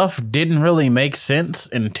stuff didn't really make sense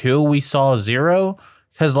until we saw Zero.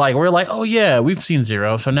 Because, like, we're like, oh, yeah, we've seen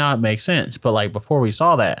Zero, so now it makes sense. But, like, before we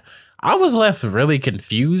saw that, I was left really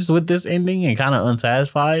confused with this ending and kind of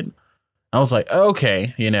unsatisfied. I was like,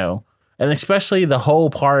 okay, you know, and especially the whole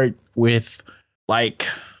part with like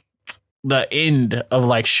the end of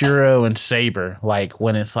like Shiro and Saber, like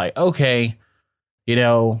when it's like, okay, you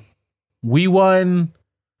know, we won.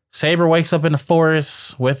 Saber wakes up in the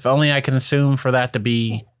forest with only I can assume for that to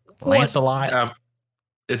be Lancelot.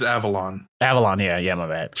 It's Avalon. Avalon, yeah, my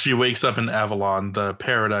bad. She wakes up in Avalon, the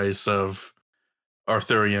paradise of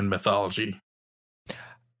Arthurian mythology.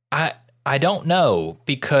 I don't know,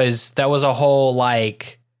 because that was a whole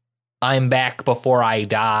like I'm back before I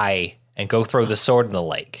die and go throw the sword in the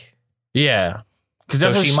lake. Yeah. Because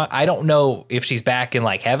So I don't know if she's back in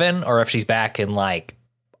like heaven or if she's back in like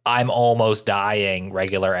I'm almost dying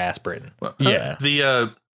regular aspirin. Yeah.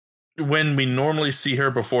 The when we normally see her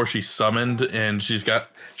before she's summoned and she's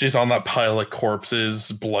on that pile of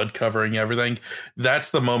corpses, blood covering everything, that's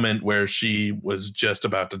the moment where she was just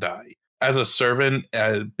about to die. As a servant,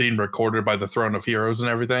 being recorded by the Throne of Heroes and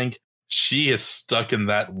everything, she is stuck in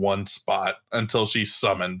that one spot until she's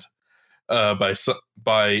summoned by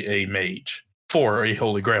a mage for a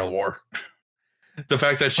Holy Grail War. The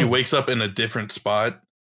fact that she wakes up in a different spot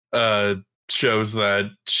shows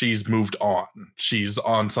that she's moved on. She's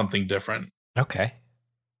on something different. Okay.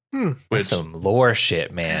 Hmm. That's some lore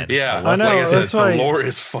shit, man. Yeah, I know, like I said, that's why- the lore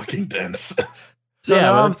is fucking dense. So Yeah,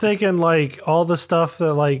 now but- I'm thinking like all the stuff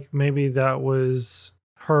that like maybe that was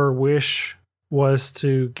her wish was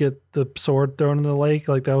to get the sword thrown in the lake.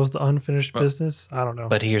 Like that was the unfinished business. I don't know.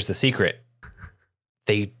 But here's the secret.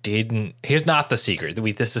 They didn't. Here's not the secret.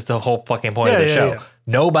 This is the whole fucking point of the show. Yeah.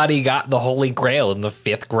 Nobody got the Holy Grail in the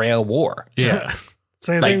 5th Grail War. Yeah.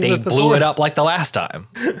 Same Like thing they with the blew sword. it up like the last time.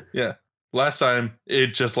 Yeah. Last time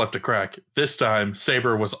it just left a crack. This time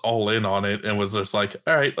Saber was all in on it and was just like,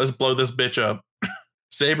 all right, let's blow this bitch up.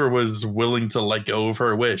 Saber was willing to let go of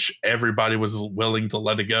her wish. Everybody was willing to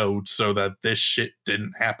let it go so that this shit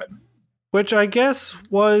didn't happen. Which I guess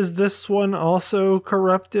was this one also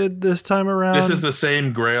corrupted this time around. This is the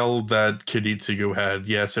same grail that Kiditsugu had.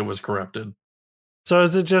 Yes, it was corrupted. So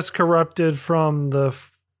is it just corrupted from the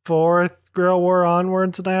 4th Grail War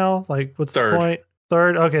onwards now? Like what's Third. the point?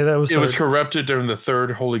 3rd? Okay, that was It was third. corrupted during the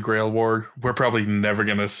 3rd Holy Grail War. We're probably never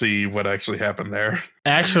going to see what actually happened there.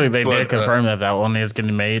 Actually, they But, did confirm that one is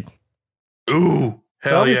getting made. Ooh,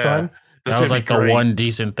 hell That'll be yeah. fun. That's That was gonna like be the great. one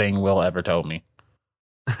decent thing Will ever told me.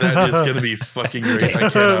 That is going to be fucking great. I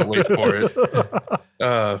cannot wait for it.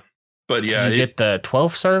 But yeah, Did you get the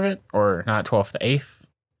 12th servant or not 12th, the 8th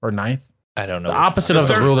or 9th? I don't know. The which opposite one. of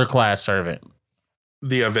the third- ruler class servant.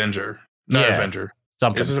 the Avenger. Not Yeah. Avenger.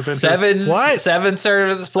 Something. Is it Avenger? Seven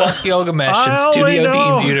servants plus Gilgamesh I in only Studio know-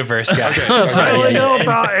 Dean's universe, guys. Okay, I Sorry, only yeah, know yeah.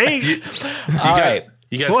 about 8. You All got- right.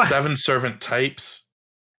 You got What? 7 servant types,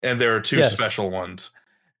 and there are 2 Yes. special ones.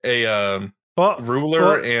 A Well, ruler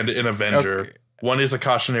well, and an Avenger. Okay. One is a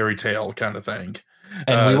cautionary tale kind of thing.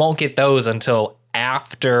 And we Uh, won't get those until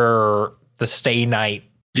after the Stay Night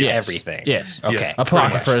Yes. everything. Yes. Okay. Yeah.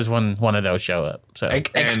 Apocrypha is when one of those show up. So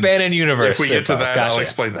Expanded universe. If we get to info. that, I'll Gotcha.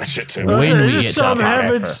 explain that shit too. When listen, we this get is to some Apocrypha.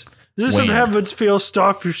 heavens. This is some When? Heavensfield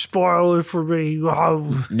stuff you're spoiling for me.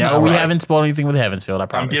 Oh. no, All we right. haven't spoiled anything with Heavensfield. I I'm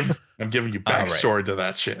promise. giving you All right. backstory to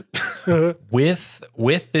that shit.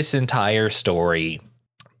 With this entire story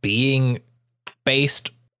being based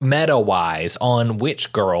meta wise on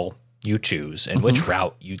which girl you choose and which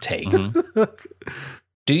route you take, Mhm.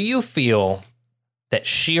 do you feel that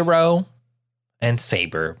Shiro and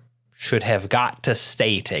Saber should have got to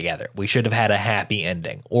stay together? We should have had a happy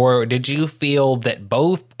ending. Or did you feel that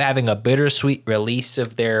both having a bittersweet release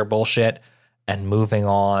of their bullshit and moving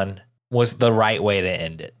on was the right way to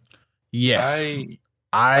end it? Yes.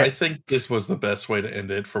 I I think this was the best way to end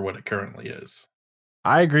it for what it currently is.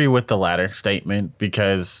 I agree with the latter statement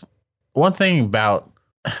because one thing about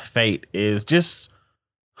Fate is just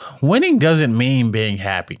winning doesn't mean being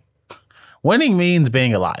happy. Winning means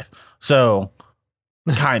being alive. So,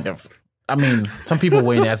 kind of. I mean, some people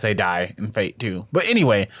win as they die in Fate too. But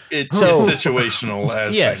anyway, It's So- situational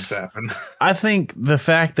as Yes. things happen. I think the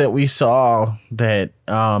fact that we saw that,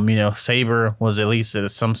 Saber was at least at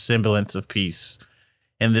some semblance of peace,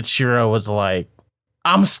 and that Shiro was like,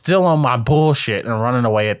 "I'm still on my bullshit" and running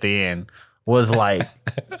away at the end was like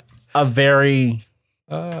a very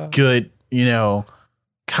good,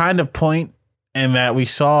 kind of point. And that we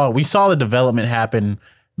saw the development happen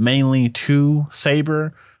mainly to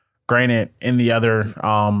Saber. Granted, in the other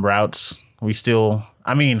routes, we still,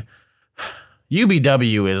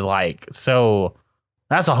 UBW is like, so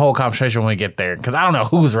that's a whole conversation when we get there. Because I don't know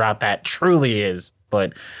whose route that truly is,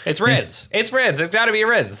 but It's Ren's. It's Ren's. It's got to be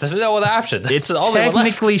Ren's. There's no other option. it's the only one left.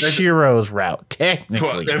 technically Shiro's route.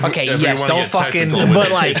 Technically. Okay, yes, don't fucking- But,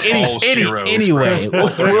 like, anyway,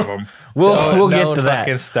 We'll get Don't to that.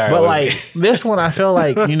 fucking start But with like me. this one, I feel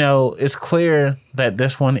like, it's clear that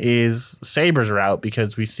this one is Saber's route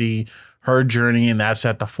because we see her journey and that's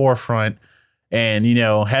at the forefront. And,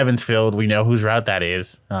 Heavensfield, we know whose route that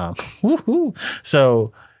is. Woohoo.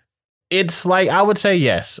 So it's like, I would say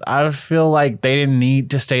yes. I feel like they didn't need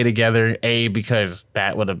to stay together, because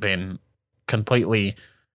that would have been completely,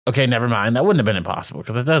 okay, never mind. That wouldn't have been impossible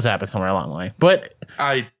because it does happen somewhere along the way. But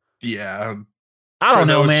I don't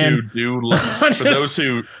know, man. For those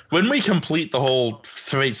who, when we complete the whole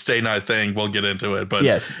Fate Stay Night thing, we'll get into it. But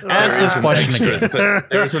yes, ask this question again.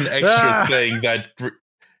 There's an extra thing that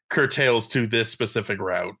curtails to this specific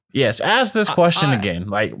route. Yes, ask this question again.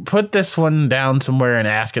 Like, put this one down somewhere and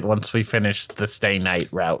ask it once we finish the Stay Night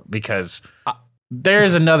route, because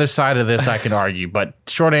there's another side of this I can argue. But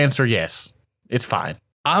short answer, yes, it's fine.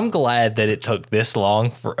 I'm glad that it took this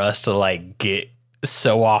long for us to like get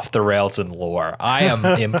so off the rails in lore. I am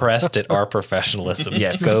impressed at our professionalism.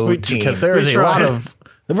 Yes, go team. Because there is a lot of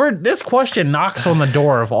this question knocks on the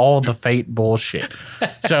door of all the Fate bullshit.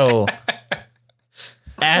 So,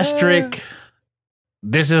 asterisk,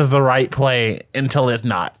 this is the right play until it's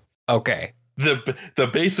not. Okay. The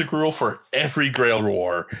basic rule for every Grail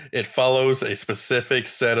War, it follows a specific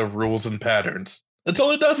set of rules and patterns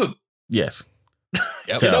until it doesn't. Yes.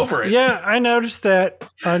 Get over it. Yeah, I noticed that.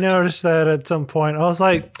 At some point. I was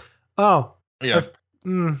like, oh. Yeah.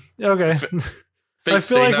 Okay. Fate I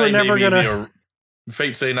feel like we're never going to...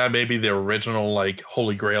 Fate Stay Night may be the original, like,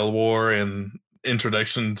 Holy Grail War and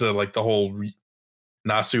introduction to, like, the whole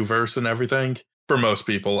Nasu verse and everything. For most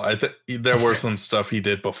people, I think there were some stuff he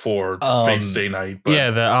did before Fate Stay Night. But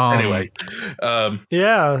anyway.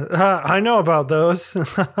 I know about those.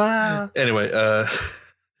 Anyway,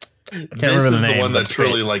 this is the one that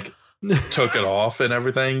truly like took it off and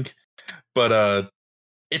everything, but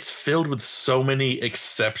it's filled with so many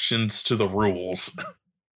exceptions to the rules.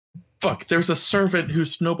 Fuck, there's a servant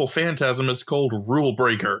whose noble phantasm is called Rule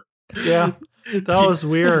Breaker. Yeah, that was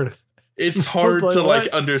weird. It's hard to like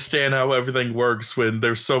understand how everything works when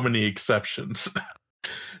there's so many exceptions.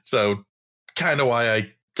 So kind of why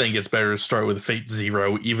I think it's better to start with Fate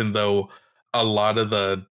Zero, even though a lot of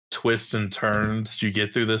the twists and turns you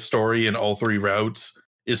get through this story in all three routes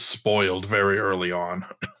is spoiled very early on.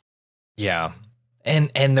 Yeah.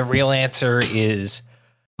 And the real answer is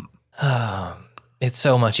it's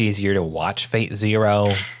so much easier to watch Fate Zero,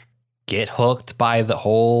 get hooked by the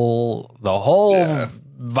whole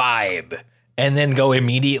vibe, and then go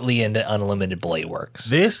immediately into Unlimited Blade Works.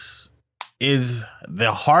 This is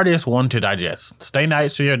the hardest one to digest. Stay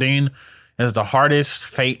Night Studio Dean is the hardest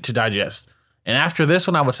Fate to digest. And after this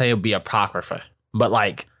one, I would say it would be Apocrypha. But,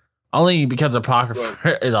 like, only because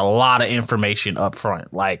Apocrypha is a lot of information up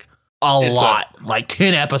front. Like, a lot. Like,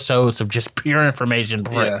 10 episodes of just pure information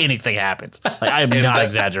before anything happens. Like, I am not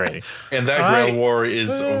exaggerating. And that Grail War is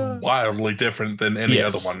wildly different than any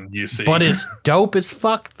other one you see. But it's dope as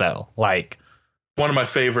fuck, though. Like, one of my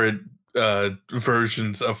favorite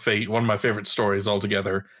versions of Fate. One of my favorite stories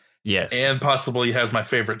altogether. Yes. And possibly has my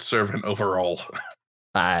favorite servant overall.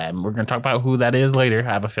 We're going to talk about who that is later.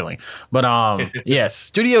 I have a feeling. But yes,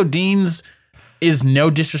 Studio Dean's is no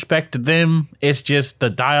disrespect to them. It's just the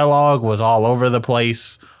dialogue was all over the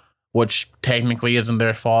place, which technically isn't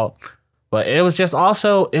their fault. But it was just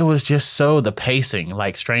so the pacing,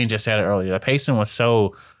 like Strange just said it earlier, the pacing was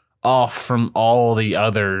so off from all the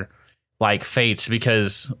other like Fates,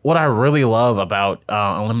 because what I really love about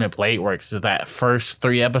Unlimited Blade Works is that first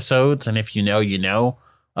 3 episodes, and if you know, you know,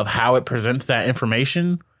 of how it presents that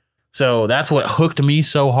information. So that's what hooked me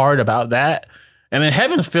so hard about that. And then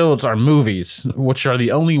Heaven's Fields are movies, which are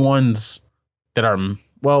the only ones that are,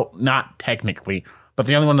 well, not technically, but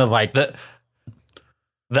the only one that like the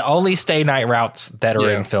only Stay Night routes that are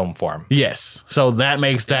in film form. Yes. So that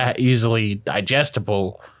makes that easily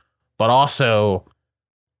digestible, but also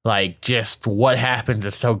like just what happens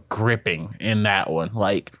is so gripping in that one.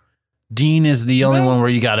 Like Dean is the only one where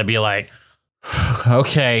you got to be like,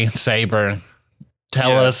 okay, Saber,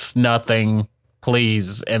 tell us nothing,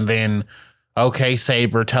 please. And then, okay,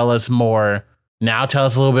 Saber, tell us more. Now tell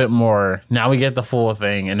us a little bit more. Now we get the full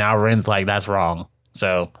thing. And now Ren's like, that's wrong.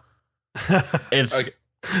 So it's... Okay.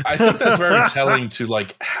 I think that's very telling to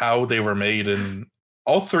like how they were made. And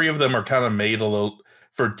all 3 of them are kind of made a little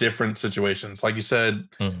for different situations. Like you said,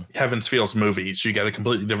 Heaven's Fields movies, you got a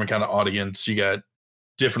completely different kind of audience. You got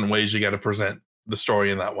different ways you got to present the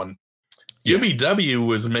story in that one. UBW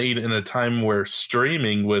was made in a time where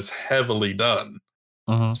streaming was heavily done.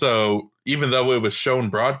 So even though it was shown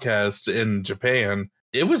broadcast in Japan,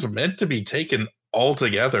 it was meant to be taken all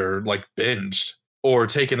together, like binged or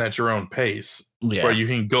taken at your own pace, where you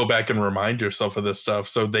can go back and remind yourself of this stuff.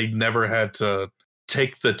 So they never had to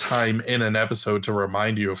take the time in an episode to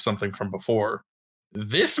remind you of something from before.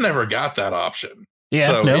 This never got that option.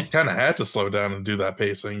 So it kind of had to slow down and do that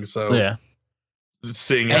pacing. So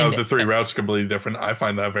seeing how the 3 routes are completely different, I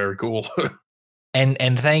find that very cool. and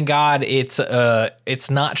thank God it's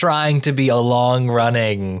not trying to be a long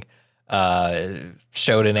running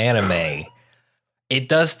Shonen anime. it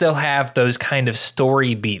does still have those kind of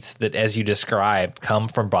story beats that, as you described, come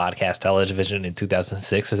from broadcast television in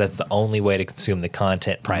 2006, because that's the only way to consume the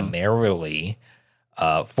content primarily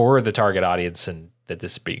for the target audience and that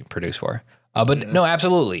this is being produced for. But no,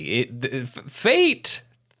 absolutely. Fate,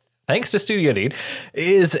 thanks to Studio Dean,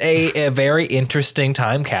 is a very interesting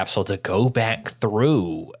time capsule to go back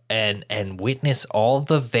through and witness all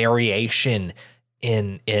the variation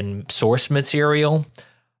in source material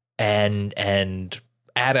and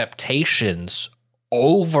adaptations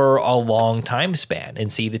over a long time span,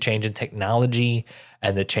 and see the change in technology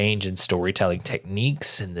and the change in storytelling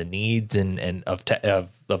techniques and the needs and of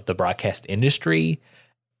the broadcast industry.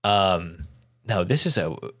 No, this is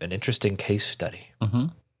an interesting case study.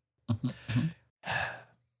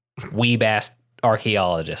 Weeb ass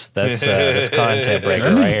archaeologist. That's Content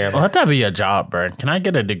Breaker right here. Let that be a job, Bert. Can I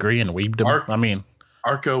get a degree in weebdom?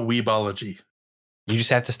 Arco-weebology. You just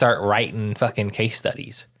have to start writing fucking case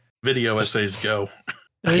studies. Video essays go.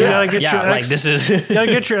 And you gotta get you gotta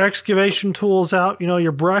get your excavation tools out. You know,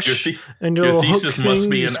 your brush and your little thesis hook must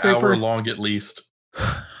thing, be your an scraper. hour long at least.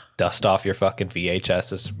 Dust off your fucking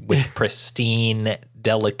VHSs with pristine,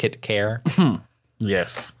 delicate care.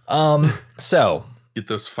 Yes. So Get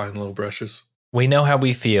those fine little brushes. we know how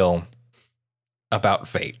we feel about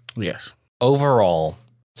Fate. Yes. Overall,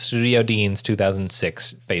 Studio Dean's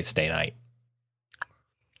 2006 Fate Stay Night.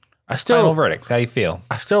 Final Final verdict. How you feel?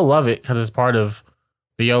 I still love it because it's part of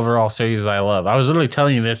the overall series that I love. I was literally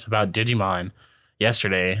telling you this about Digimon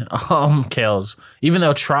yesterday, Kels. Even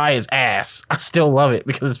though Try is ass, I still love it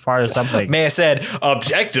because it's part of something. Man said,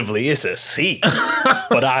 objectively, it's a C,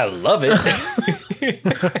 but I love it.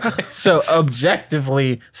 So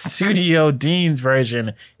objectively, Studio Dean's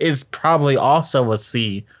version is probably also a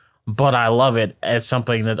C, but I love it as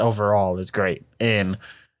something that overall is great. And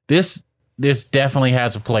this definitely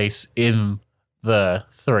has a place in the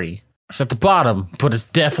 3. It's at the bottom, but it's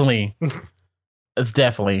definitely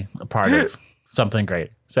a part of something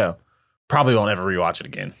great. So probably won't ever rewatch it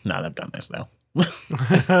again now that I've done this though.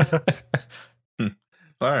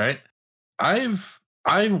 All right.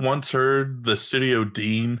 I once heard the Studio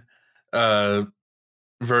Dean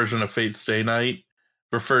version of Fate Stay Night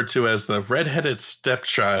referred to as the redheaded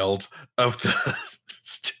stepchild of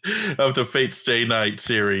the Fate Stay Night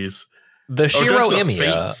series. The Shiro Fate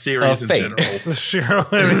Emiya series of in Fate. general. The Shiro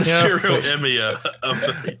The Emiya. Shiro Emiya of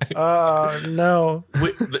the Fate. Oh no.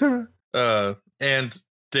 And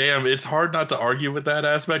damn, it's hard not to argue with that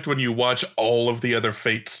aspect when you watch all of the other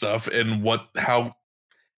Fate stuff and what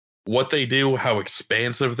they do, how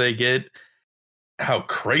expansive they get, how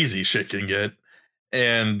crazy shit can get,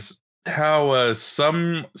 and how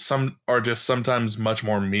some are just sometimes much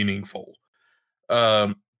more meaningful.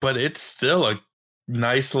 But it's still a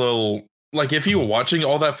nice little, like, if you're watching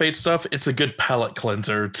all that Fate stuff, it's a good palate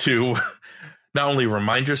cleanser to not only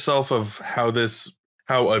remind yourself of how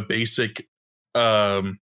a basic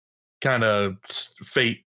kind of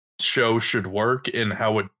Fate show should work and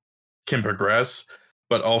how it can progress,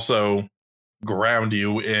 but also ground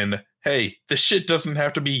you in, hey, this shit doesn't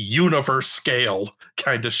have to be universe scale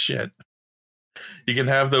kind of shit. You can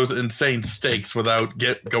have those insane stakes without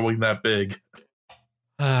going that big.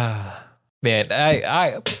 Man,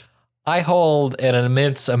 I hold an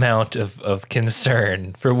immense amount of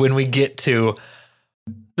concern for when we get to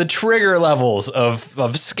the trigger levels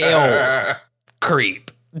of scale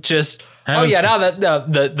creep. Just now that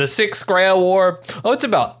the Sixth Grail War, it's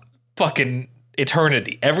about fucking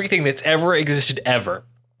eternity. Everything that's ever existed ever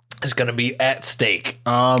is going to be at stake.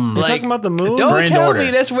 You're talking about the moon? Don't Grand tell Order.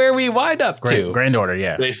 me that's where we wind up to. Grand Order,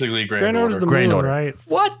 yeah. Basically, Grand Order's the Grand moon, Order. right?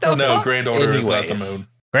 What the No, fuck? Grand Order is not the Anyways. moon.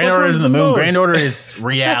 Grand Which Order one's is the the moon. moon? Grand Order is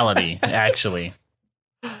reality, actually.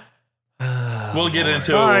 We'll get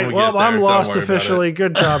into it All when right. we Well, get there. I'm Don't lost worry about officially.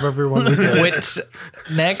 Good job, everyone. Which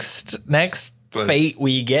next But- Fate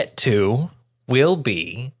we get to will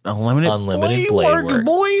be Unlimited Blade Work.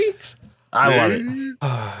 boys. I love it.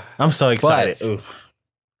 I'm so excited. Ooh.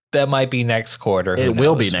 That might be next quarter. Who It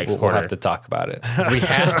will be knows? next We'll quarter. have to talk about it. We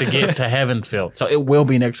have to get to Heavensfield, so it will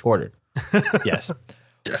be next quarter. Yes.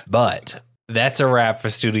 But that's a wrap for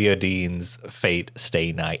Studio Dean's Fate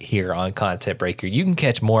Stay Night here on Content Breaker. You can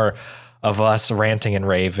catch more of us ranting and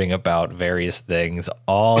raving about various things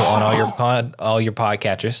all on all your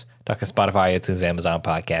podcatchers. Talking Spotify, iTunes, Amazon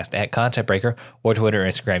Podcast at Content Breaker, or Twitter,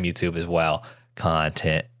 Instagram, YouTube as well.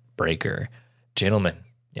 Content Breaker. Gentlemen,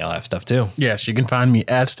 y'all have stuff too. Yes, you can find me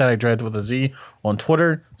at Static Dreads with a Z on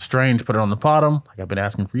Twitter. Strange, put it on the bottom, like I've been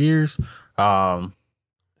asking for years. Is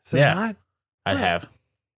it Yeah. not? I'd have.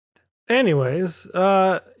 Anyways,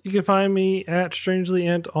 you can find me at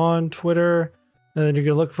StrangelyInt on Twitter. And then you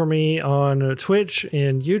can look for me on Twitch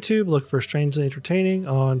and YouTube. Look for Strangely Entertaining.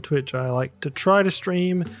 On Twitch, I like to try to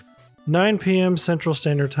stream 9 p.m. Central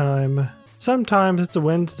Standard Time. Sometimes it's a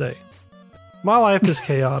Wednesday. My life is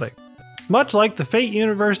chaotic, much like the Fate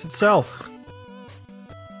universe itself.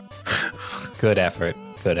 Good effort.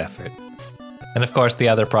 Good effort. And of course, the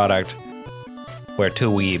other product where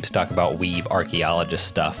two weebs talk about weeb archaeologist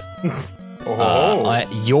stuff.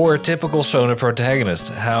 Your typical Shona protagonist.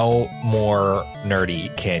 How more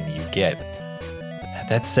nerdy can you get?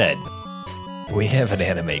 That said, we have an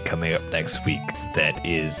anime coming up next week that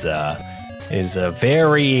is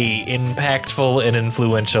very impactful and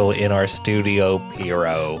influential in our Studio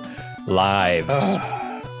Hero lives.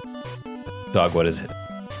 Dog, what is it?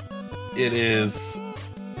 It is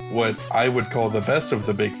what I would call the best of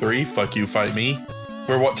the big three. Fuck you, fight me.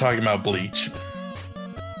 We're talking about Bleach.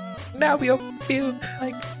 Now you'll feel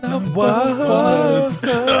like the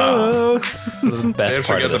best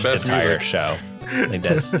part of the entire music. Show. Like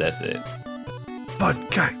that's it. But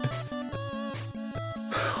guy.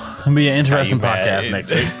 It'll be an interesting podcast next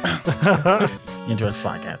week. Interesting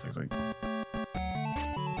podcast next week.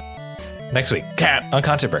 Next week, Cat on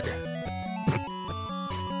Content Breaker.